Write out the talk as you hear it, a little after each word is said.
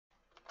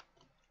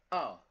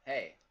Oh,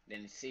 hey,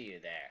 didn't see you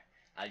there.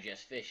 I was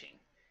just fishing.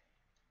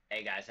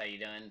 Hey guys, how you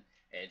doing?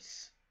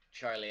 It's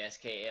Charlie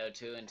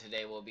SK802 and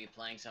today we'll be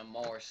playing some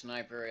more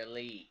Sniper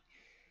Elite.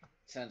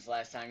 Since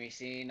last time you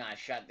seen, I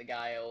shot the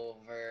guy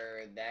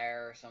over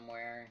there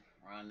somewhere,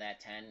 around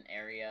that 10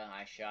 area.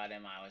 I shot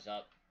him, I was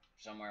up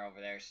somewhere over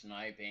there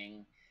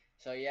sniping.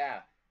 So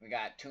yeah, we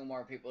got 2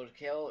 more people to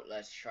kill.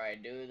 Let's try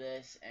to do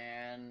this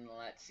and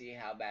let's see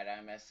how bad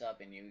I mess up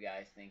and you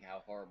guys think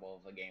how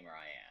horrible of a gamer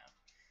I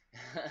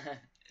am.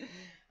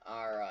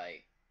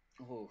 Alright.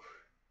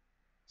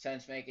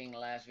 Since making the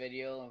last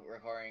video,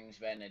 recording's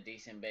been a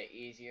decent bit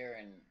easier,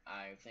 and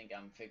I think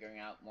I'm figuring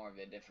out more of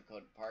the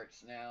difficult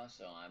parts now,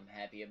 so I'm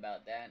happy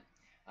about that.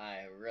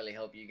 I really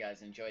hope you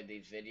guys enjoyed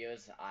these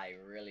videos. I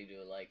really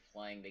do like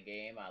playing the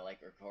game, I like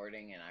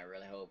recording, and I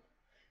really hope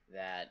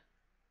that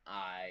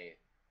I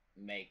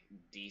make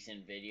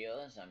decent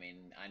videos. I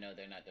mean, I know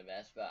they're not the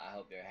best, but I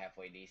hope they're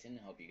halfway decent.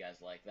 I hope you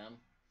guys like them.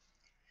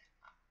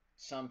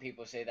 Some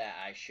people say that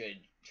I should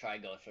try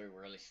go through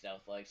really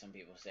stealth like. Some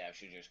people say I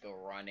should just go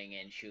running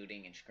and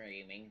shooting and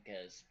screaming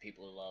because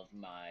people love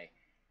my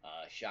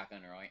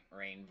shotgun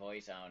rain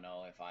voice. I don't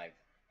know if I've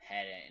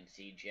had it in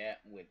Siege yet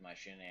with my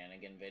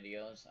shenanigan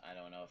videos. I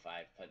don't know if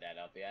I've put that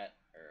up yet.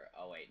 Or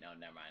oh wait, no,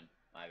 never mind.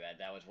 My bad.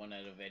 That was one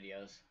of the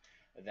videos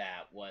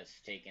that was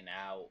taken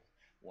out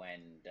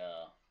when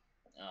the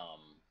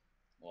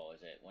what was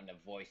it, when the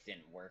voice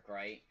didn't work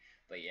right.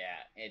 But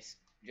yeah, it's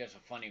just a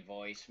funny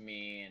voice.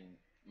 Me and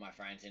my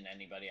friends and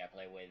anybody I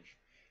play with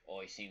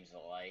always seems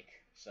to like.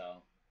 So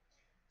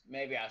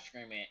maybe I'll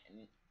scream it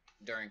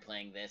during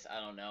playing this. I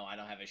don't know. I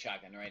don't have a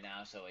shotgun right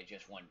now, so it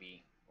just wouldn't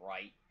be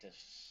right to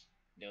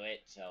do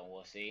it. So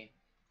we'll see.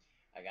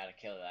 I gotta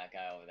kill that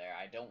guy over there.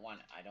 I don't want.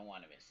 I don't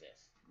want to miss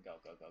this.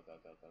 Go go go go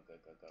go go go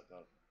go go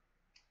go.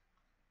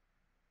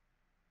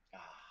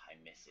 Ah, I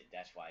missed it.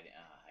 That's why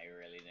I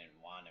really didn't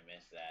want to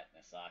miss that.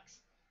 That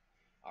sucks.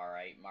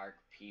 Alright, mark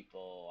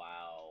people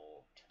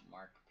out.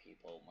 Mark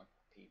people, mark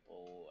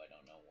people. I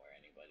don't know where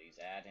anybody's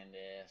at in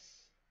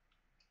this.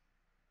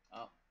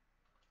 Oh,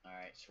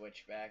 alright,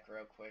 switch back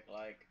real quick,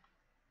 like.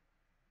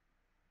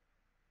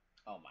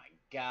 Oh my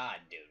god,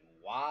 dude,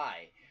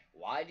 why?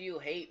 Why do you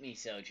hate me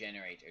so,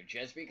 Generator?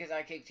 Just because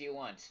I kicked you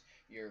once,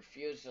 you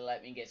refuse to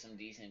let me get some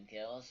decent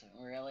kills?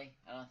 Really?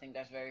 I don't think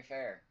that's very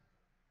fair.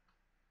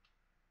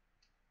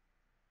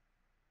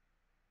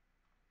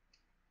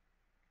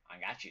 I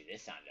got you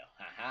this time,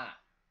 though. Haha.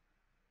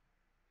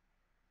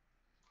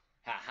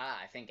 Haha,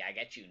 I think I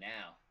get you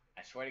now.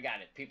 I swear to God,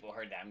 if people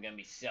heard that, I'm gonna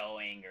be so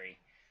angry.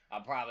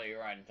 I'll probably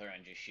run through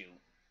and just shoot.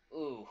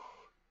 Ooh,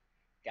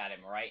 got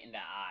him right in the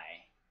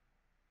eye.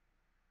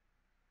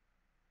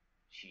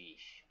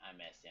 Sheesh, I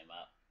messed him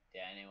up.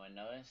 Did anyone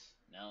notice?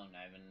 No,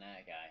 not even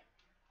that guy.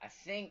 I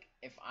think,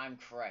 if I'm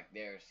correct,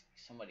 there's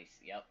somebody.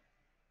 Yep,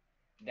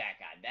 that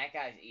guy. That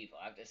guy's evil.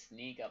 I have to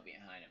sneak up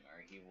behind him,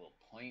 or he will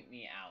point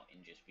me out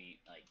and just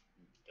be like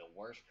the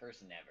worst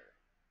person ever.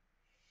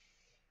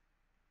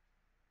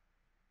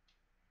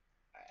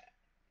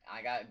 I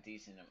got a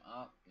decent amount.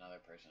 Oh,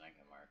 another person I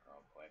can mark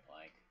real quick.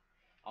 Like,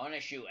 I want to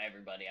shoot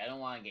everybody. I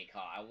don't want to get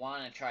caught. I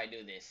want to try to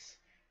do this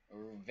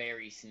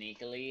very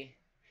sneakily.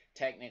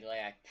 Technically,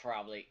 I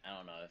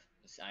don't know if,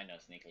 I know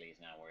sneakily is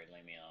not a word.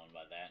 Leave me alone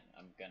about that.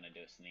 I'm gonna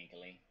do it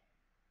sneakily.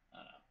 I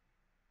don't know.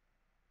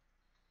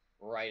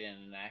 Right in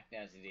the neck.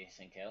 That's a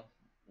decent kill.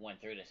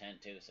 Went through the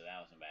tent too, so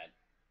that wasn't bad.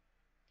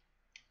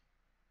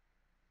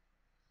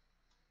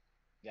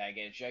 Did I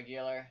get a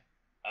jugular?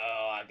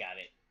 Oh, I got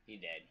it. He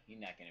dead. He's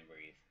not gonna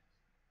breathe.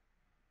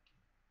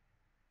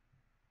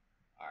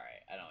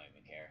 Alright, I don't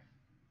even care.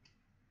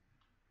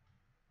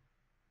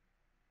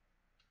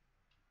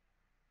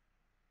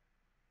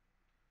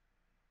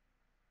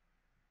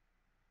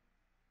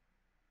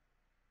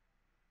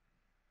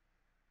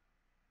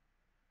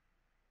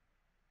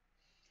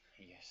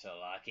 You're so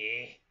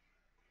lucky.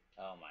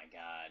 Oh my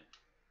god.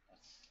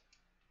 That's...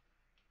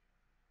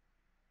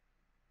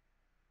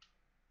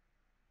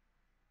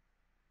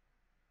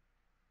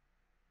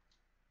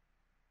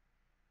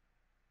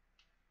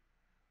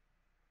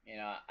 You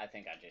know, I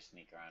think I just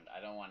sneak around.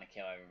 I don't want to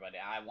kill everybody.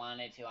 I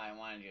wanted to. I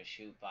want to just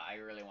shoot, but I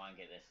really want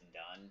to get this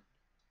done.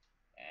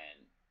 And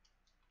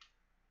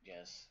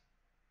just...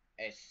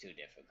 It's too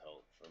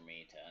difficult for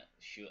me to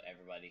shoot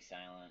everybody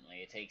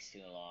silently. It takes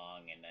too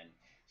long, and then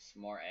it's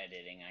more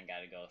editing I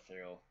gotta go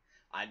through.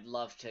 I'd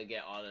love to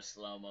get all the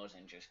slow-mos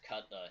and just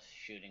cut the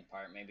shooting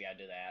part. Maybe I'll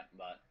do that,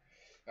 but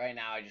right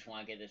now I just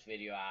want to get this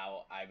video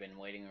out. I've been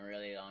waiting a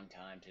really long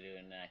time to do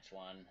the next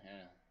one.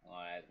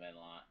 Well, it hasn't been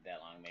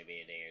that long,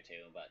 maybe a day or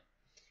two, but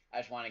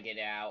I just want to get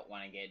it out,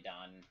 want to get it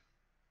done,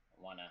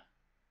 want to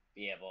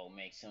be able to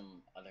make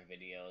some other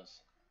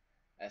videos.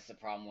 That's the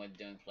problem with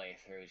doing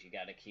playthroughs. You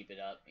gotta keep it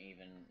up,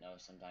 even though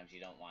sometimes you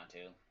don't want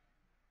to.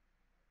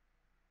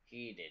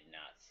 He did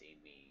not see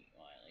me.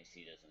 Well, at least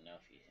he doesn't know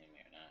if he see me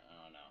or not. I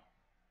don't know.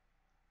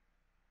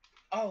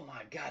 Oh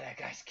my god, that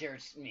guy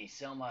scares me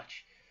so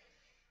much.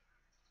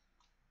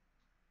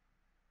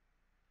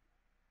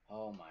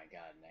 Oh my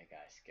god, that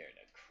guy scared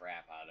the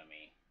crap out of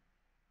me.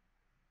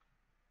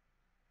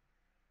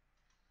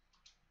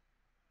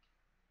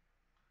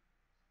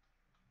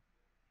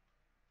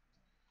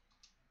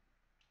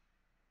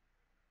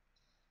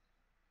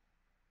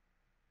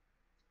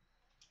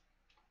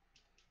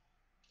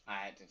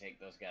 I had to take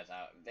those guys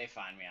out. If they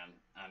find me,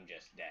 I'm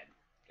just dead.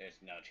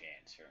 There's no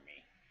chance for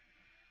me.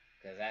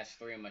 Because that's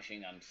 3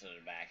 machine guns to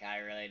the back.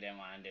 I really didn't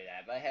want to do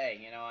that. But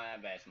hey, you know what?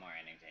 I bet it's more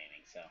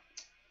entertaining. So,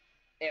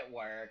 it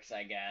works,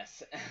 I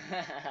guess.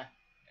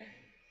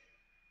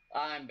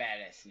 I'm bad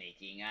at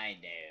sneaking. I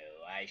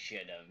know. I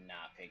should have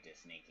not picked a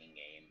sneaking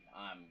game.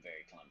 I'm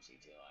very clumsy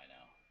too, I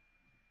know.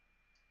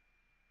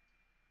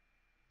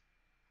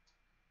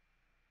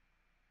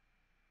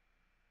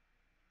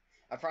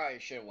 I probably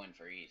should have went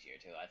for easier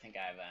too. I think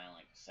I've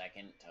like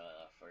second to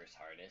first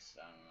hardest.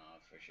 I don't know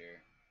for sure.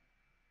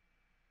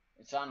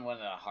 It's on one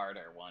of the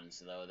harder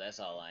ones though. That's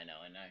all I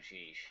know. And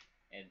sheesh,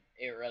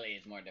 it really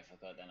is more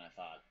difficult than I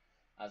thought.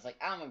 I was like,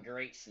 I'm a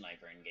great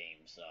sniper in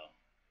games, so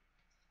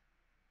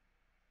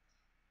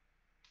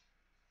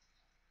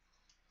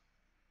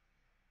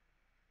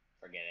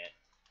forget it.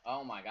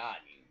 Oh my god,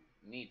 you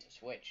need to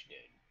switch, dude.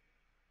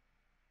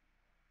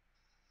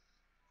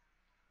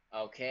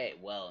 Okay,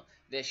 well,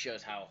 this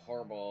shows how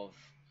horrible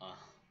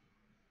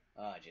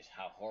just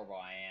how horrible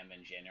I am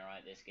in general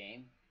at this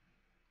game.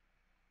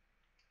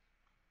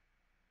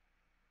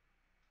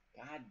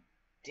 God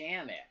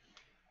damn it.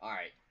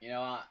 Alright, you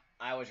know what?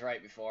 I was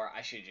right before.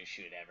 I should just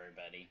shoot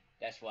everybody.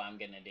 That's what I'm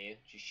gonna do.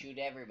 Just shoot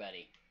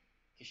everybody.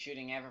 Because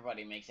shooting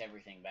everybody makes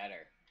everything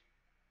better.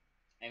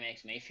 It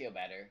makes me feel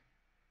better.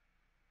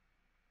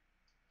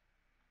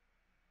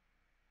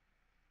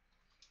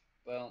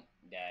 Boom.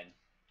 Dead.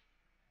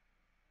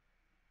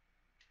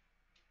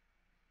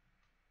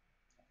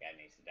 That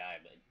guy needs to die,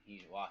 but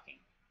he's walking.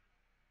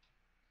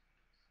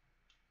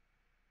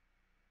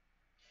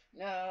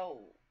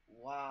 No!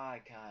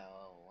 Why,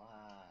 Kyle?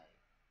 Why?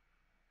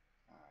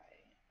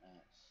 Alright,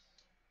 let's...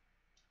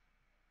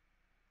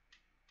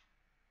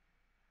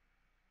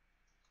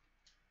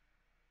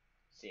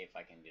 see if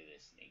I can do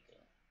this sneaky.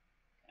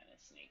 Kind of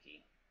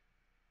sneaky.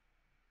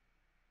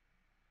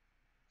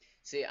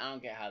 See, I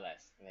don't get how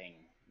that thing,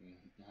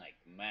 like,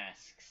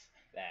 masks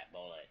that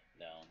bullet,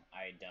 though.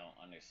 I don't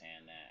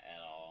understand that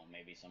at all.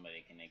 Maybe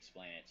somebody can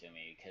explain it to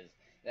me, because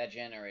that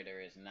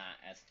generator is not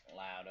as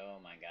loud, oh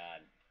my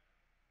god,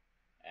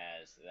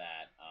 as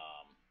that,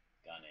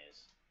 gun is.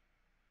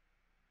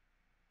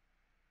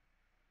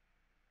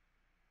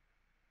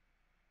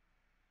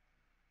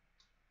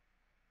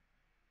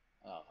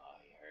 Oh,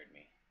 you heard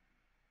me.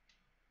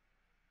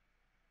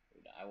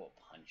 Dude, I will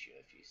punch you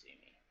if you see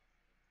me.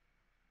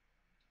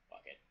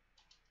 Fuck it.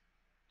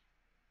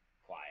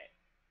 Quiet.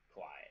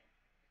 Quiet.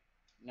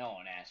 No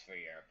one asked for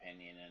your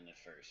opinion in the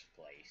first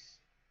place.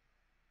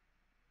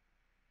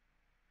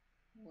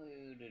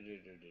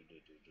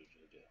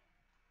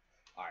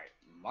 Alright,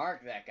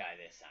 mark that guy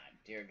this time.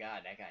 Dear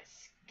God, that guy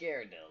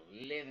scared the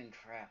living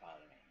crap out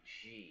of me.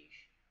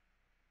 Sheesh.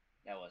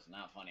 That was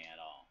not funny at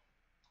all.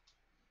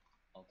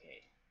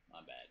 Okay,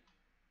 my bad.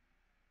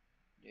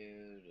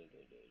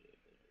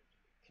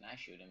 Can I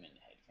shoot him in the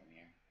head from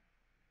here?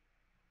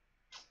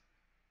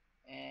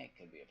 It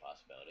could be a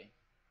possibility.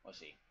 We'll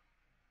see.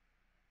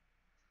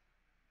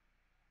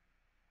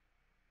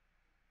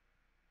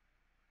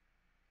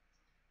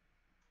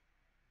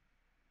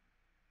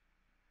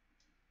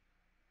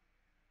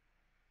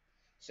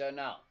 So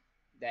no,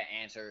 that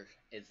answer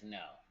is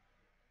no.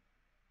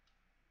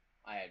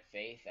 I had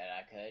faith that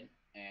I could,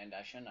 and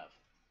I shouldn't have.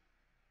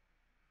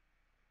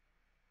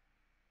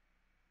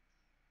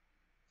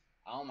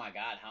 Oh my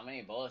god, how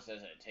many bullets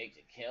does it take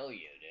to kill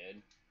you,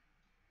 dude?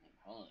 Like,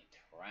 holy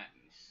crap,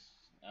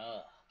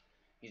 ugh.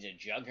 He's a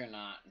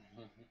juggernaut.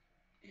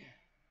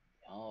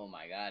 Oh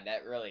my god,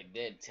 that really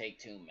did take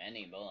too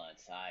many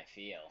bullets, I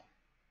feel.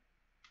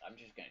 I'm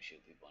just gonna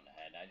shoot people in the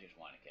head. I just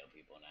want to kill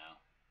people now.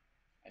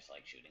 I just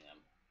like shooting them.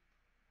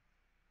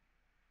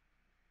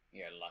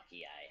 You're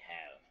lucky I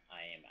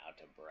am out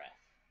of breath.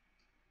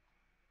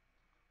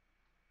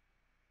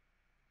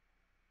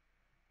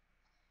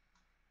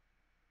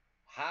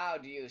 How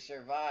do you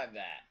survive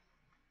that?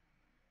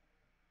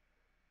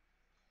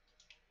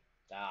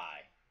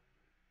 Die.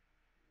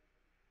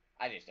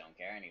 I just don't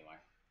care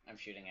anymore. I'm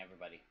shooting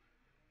everybody.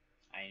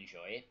 I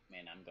enjoy it,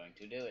 and I'm going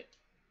to do it.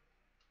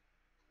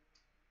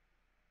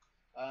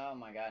 Oh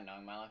my god,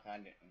 knowing my luck, I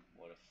didn't.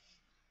 What if...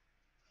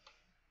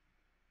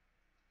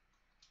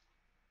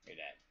 You're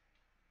dead.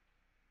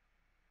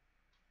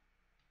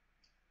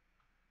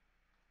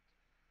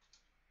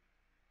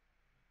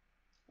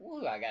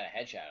 Ooh, I got a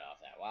headshot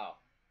off that. Wow.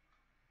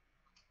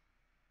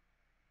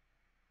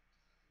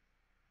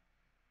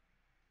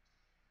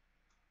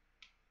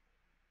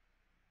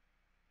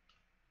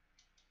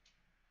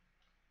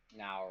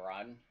 Now I'll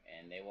run,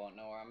 and they won't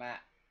know where I'm at.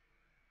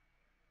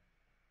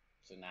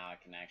 So now I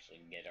can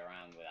actually get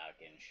around without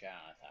getting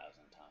shot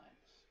 1,000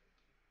 times.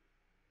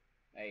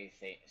 They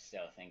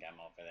still think I'm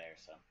over there,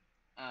 so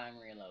I'm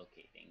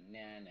relocating.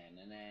 Nah, nah,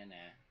 nah, nah,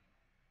 nah.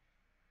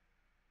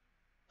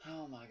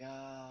 Oh my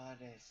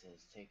god, this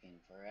is taking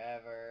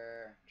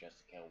forever. Just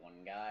to kill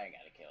one guy, I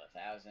gotta kill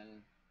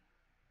 1,000.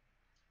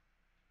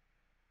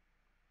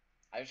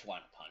 I just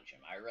want to punch him.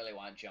 I really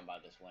want to jump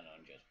out this window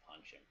and just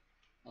punch him.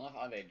 I love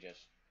how he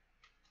just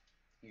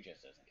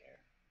doesn't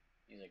care.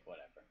 He's like,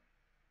 whatever.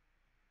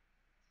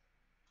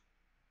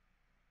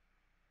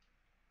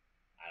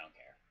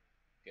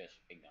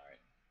 Just ignore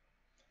it.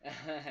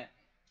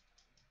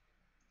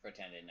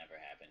 Pretend it never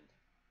happened.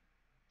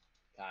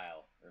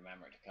 Kyle,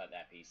 remember to cut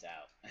that piece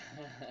out.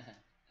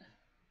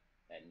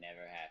 That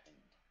never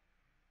happened.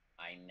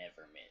 I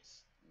never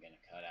miss. I'm gonna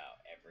cut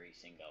out every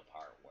single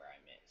part where I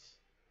miss.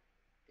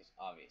 Because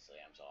obviously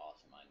I'm so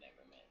awesome I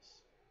never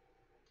miss.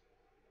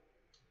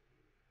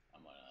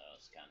 I'm one of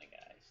those kind of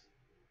guys.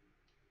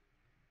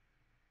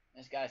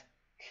 This guy's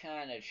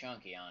kind of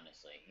chunky,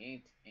 honestly.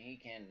 He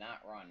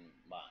cannot run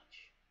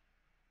much.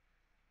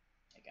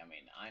 Like, I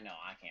mean, I know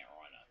I can't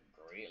run a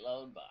great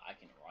load, but I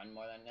can run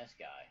more than this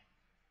guy.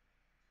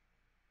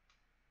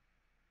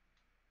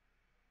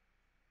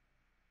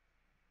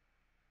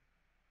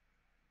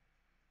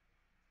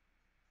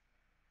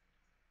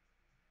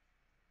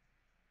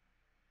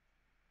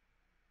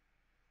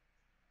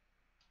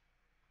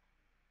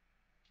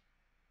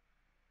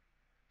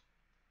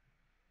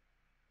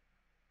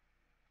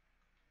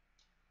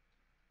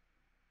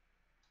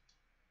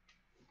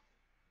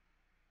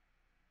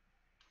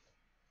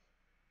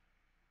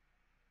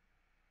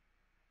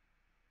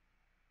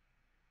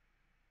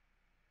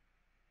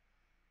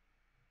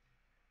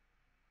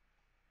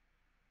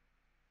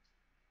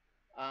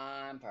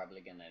 I'm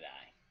probably gonna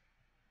die.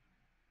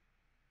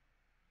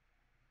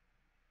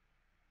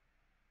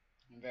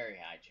 Very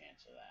high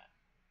chance of that.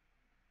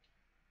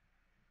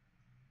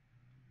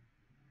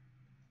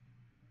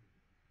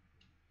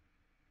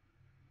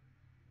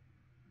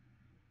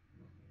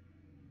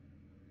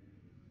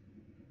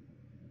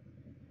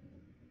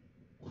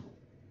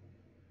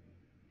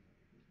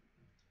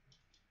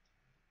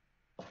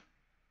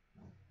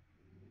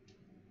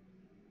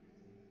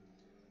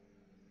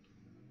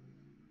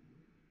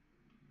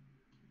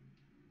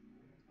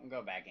 I'll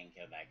go back and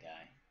kill that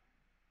guy.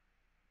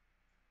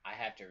 I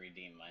have to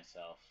redeem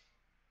myself.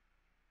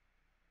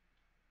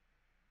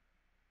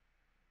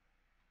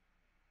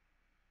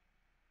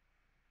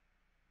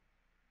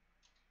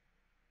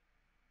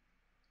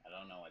 I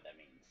don't know what that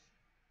means.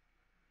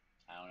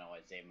 I don't know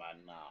what say my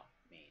nah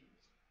means.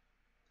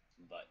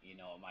 But you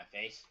know what my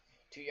face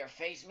to your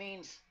face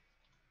means?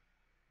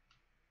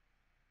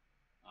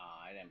 Oh,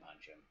 I didn't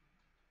punch him.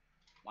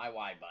 My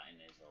Y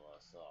button is a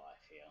little slow, I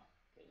feel.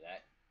 Cause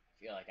I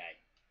feel like I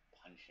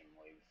punched him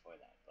way before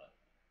that, but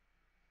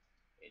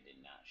it did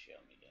not show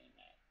me doing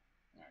that.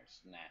 Or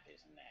snap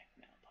his neck,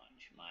 now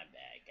punch. My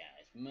bad,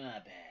 guys.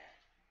 My bad.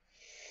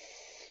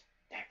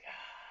 That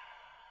guy.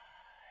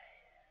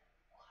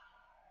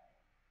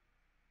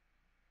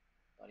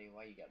 Buddy,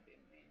 why you gotta be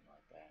mean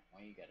like that?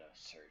 Why you gotta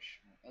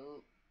search?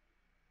 Oh.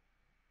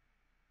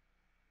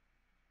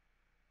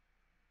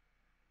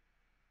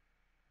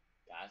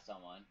 Got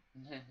someone.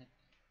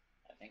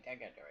 I think I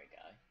got the right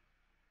guy.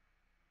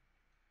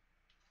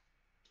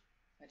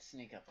 Let's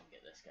sneak up and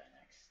get this guy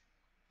next.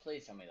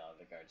 Please tell me the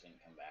other guards didn't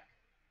come back.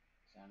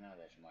 Because I know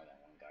there's more than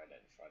one guard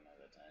at the front of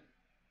the tent.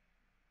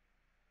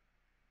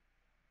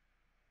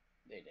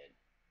 They did.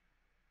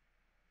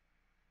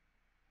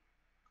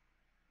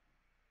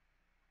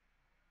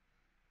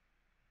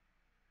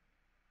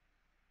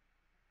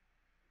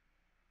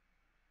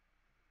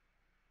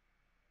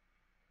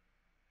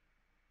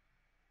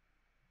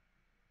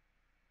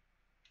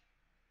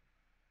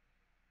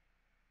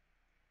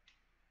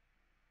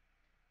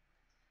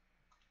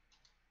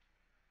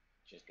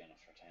 Just gonna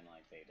pretend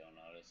like they don't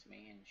notice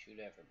me and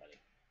shoot everybody.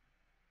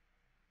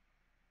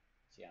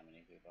 See how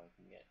many people I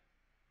can get.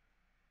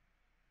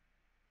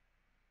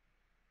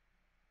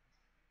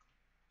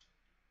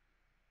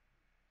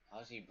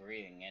 How's he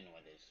breathing in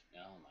with his...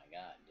 Oh my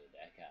god, dude,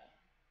 that guy.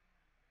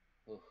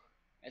 Whew.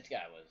 This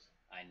guy was...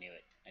 I knew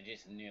it. I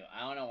just knew.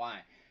 I don't know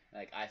why.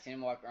 Like, I seen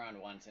him walk around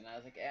once, and I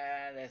was like,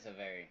 that's a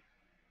very...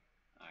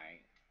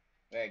 Alright.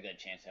 Very good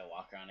chance he'll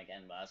walk around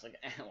again, but I was like,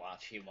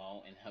 watch, he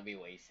won't, and he'll be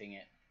wasting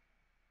it.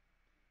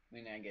 I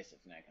mean, I guess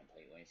it's not a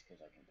complete waste,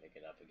 because I can pick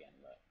it up again,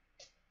 but...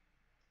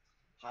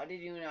 How did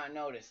you not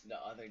notice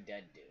the other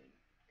dead dude?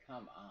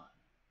 Come on.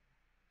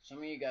 Some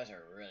of you guys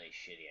are really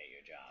shitty at your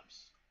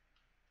jobs.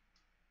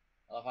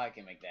 I love how I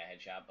can make that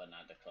headshot, but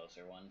not the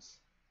closer ones.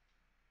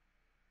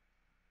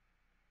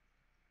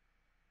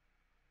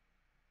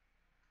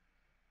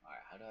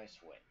 Alright, how do I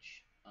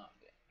switch? Oh,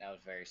 that was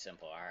very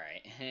simple,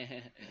 alright.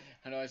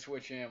 How do I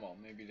switch ammo?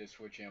 Maybe the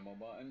switch ammo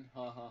button?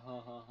 Ha ha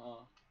ha ha ha.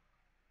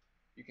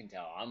 You can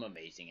tell I'm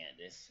amazing at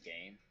this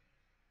game.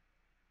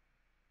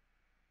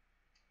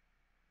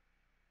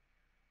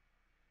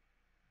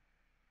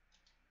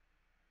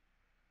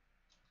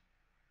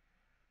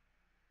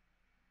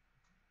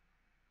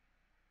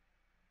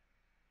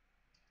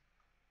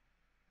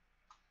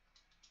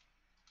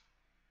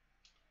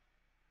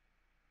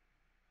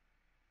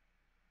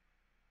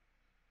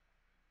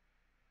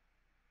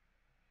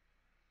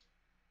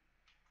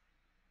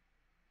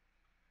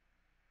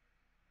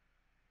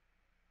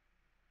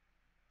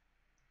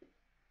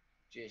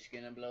 Just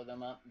gonna blow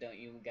them up, don't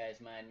you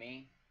guys mind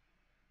me?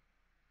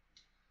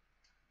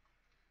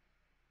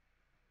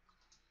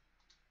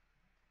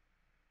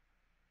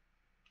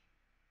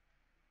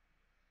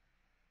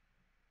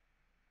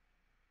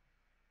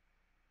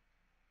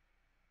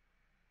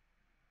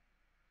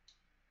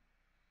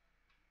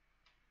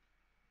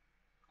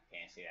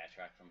 can't see that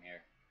truck from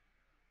here.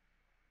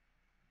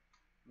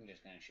 I'm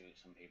just gonna shoot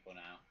some people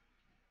now.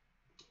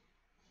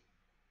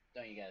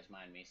 Don't you guys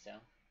mind me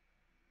still?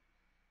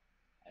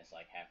 As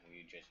like half of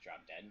you just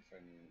dropped dead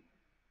from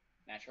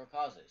natural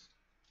causes.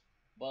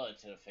 Bullet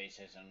to the face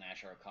is a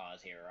natural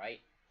cause here,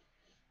 right?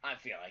 I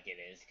feel like it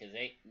is, because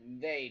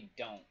they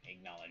don't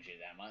acknowledge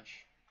it that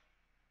much.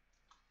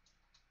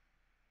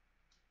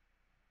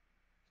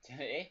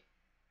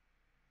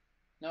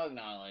 No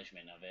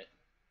acknowledgement of it.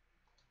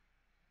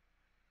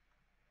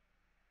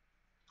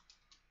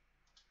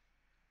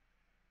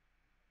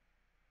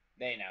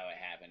 They know it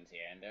happens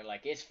here, and they're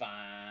like, it's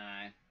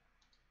fine.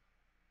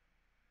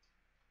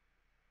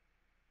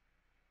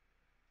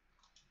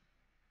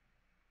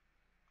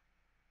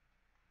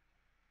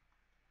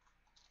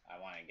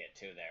 I want to get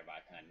to there, but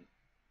I couldn't.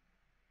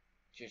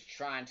 Just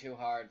trying too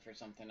hard for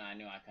something I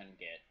knew I couldn't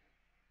get.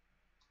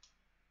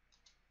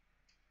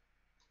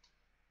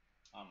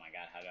 Oh my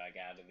god, how do I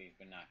get out of these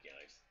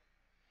binoculars?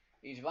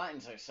 These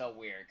buttons are so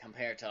weird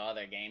compared to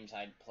other games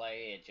I'd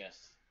play. It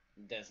just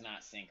does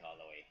not sync all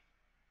the way.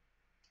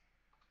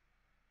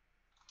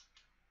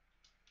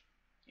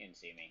 You didn't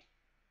see me.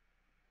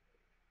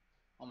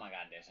 Oh my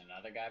god, there's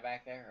another guy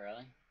back there?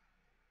 Really?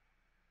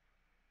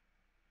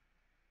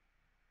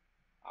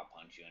 I'll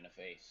punch you in the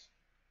face.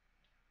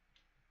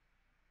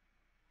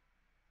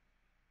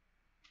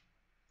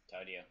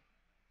 Told you.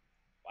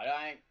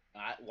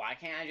 Why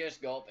can't I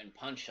just go up and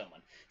punch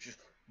someone? Just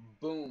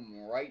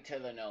boom, right to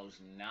the nose,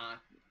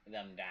 knock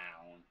them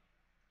down.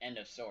 End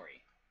of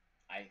story.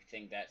 I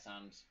think that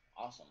sounds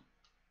awesome.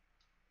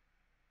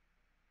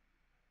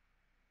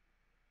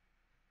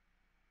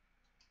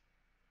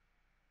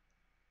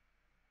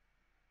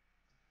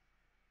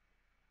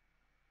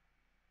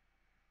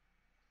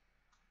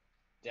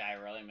 Did I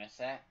really miss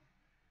that?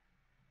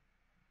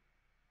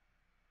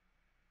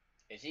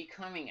 Is he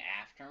coming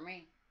after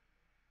me?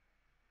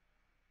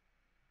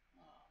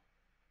 Oh.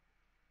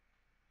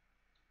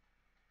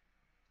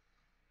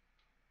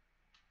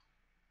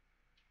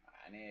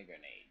 I need a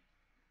grenade.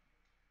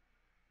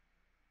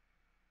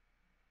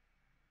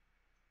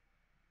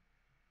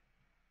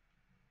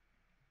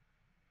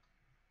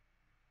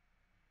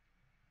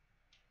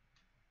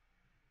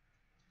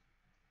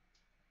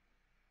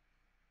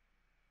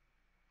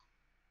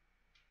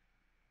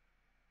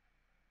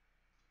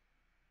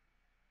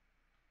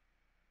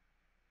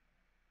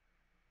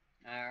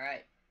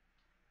 Alright.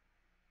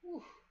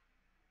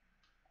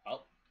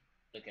 Oh,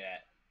 look at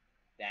that.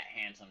 That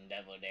handsome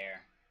devil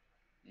there.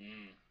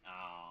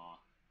 Aww.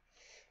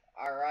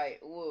 Alright,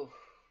 woo.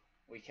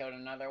 We killed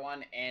another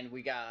one, and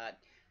we got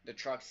the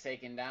trucks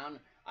taken down.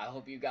 I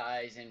hope you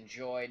guys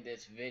enjoyed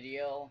this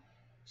video.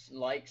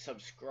 Like,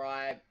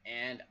 subscribe,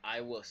 and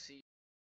I will see you.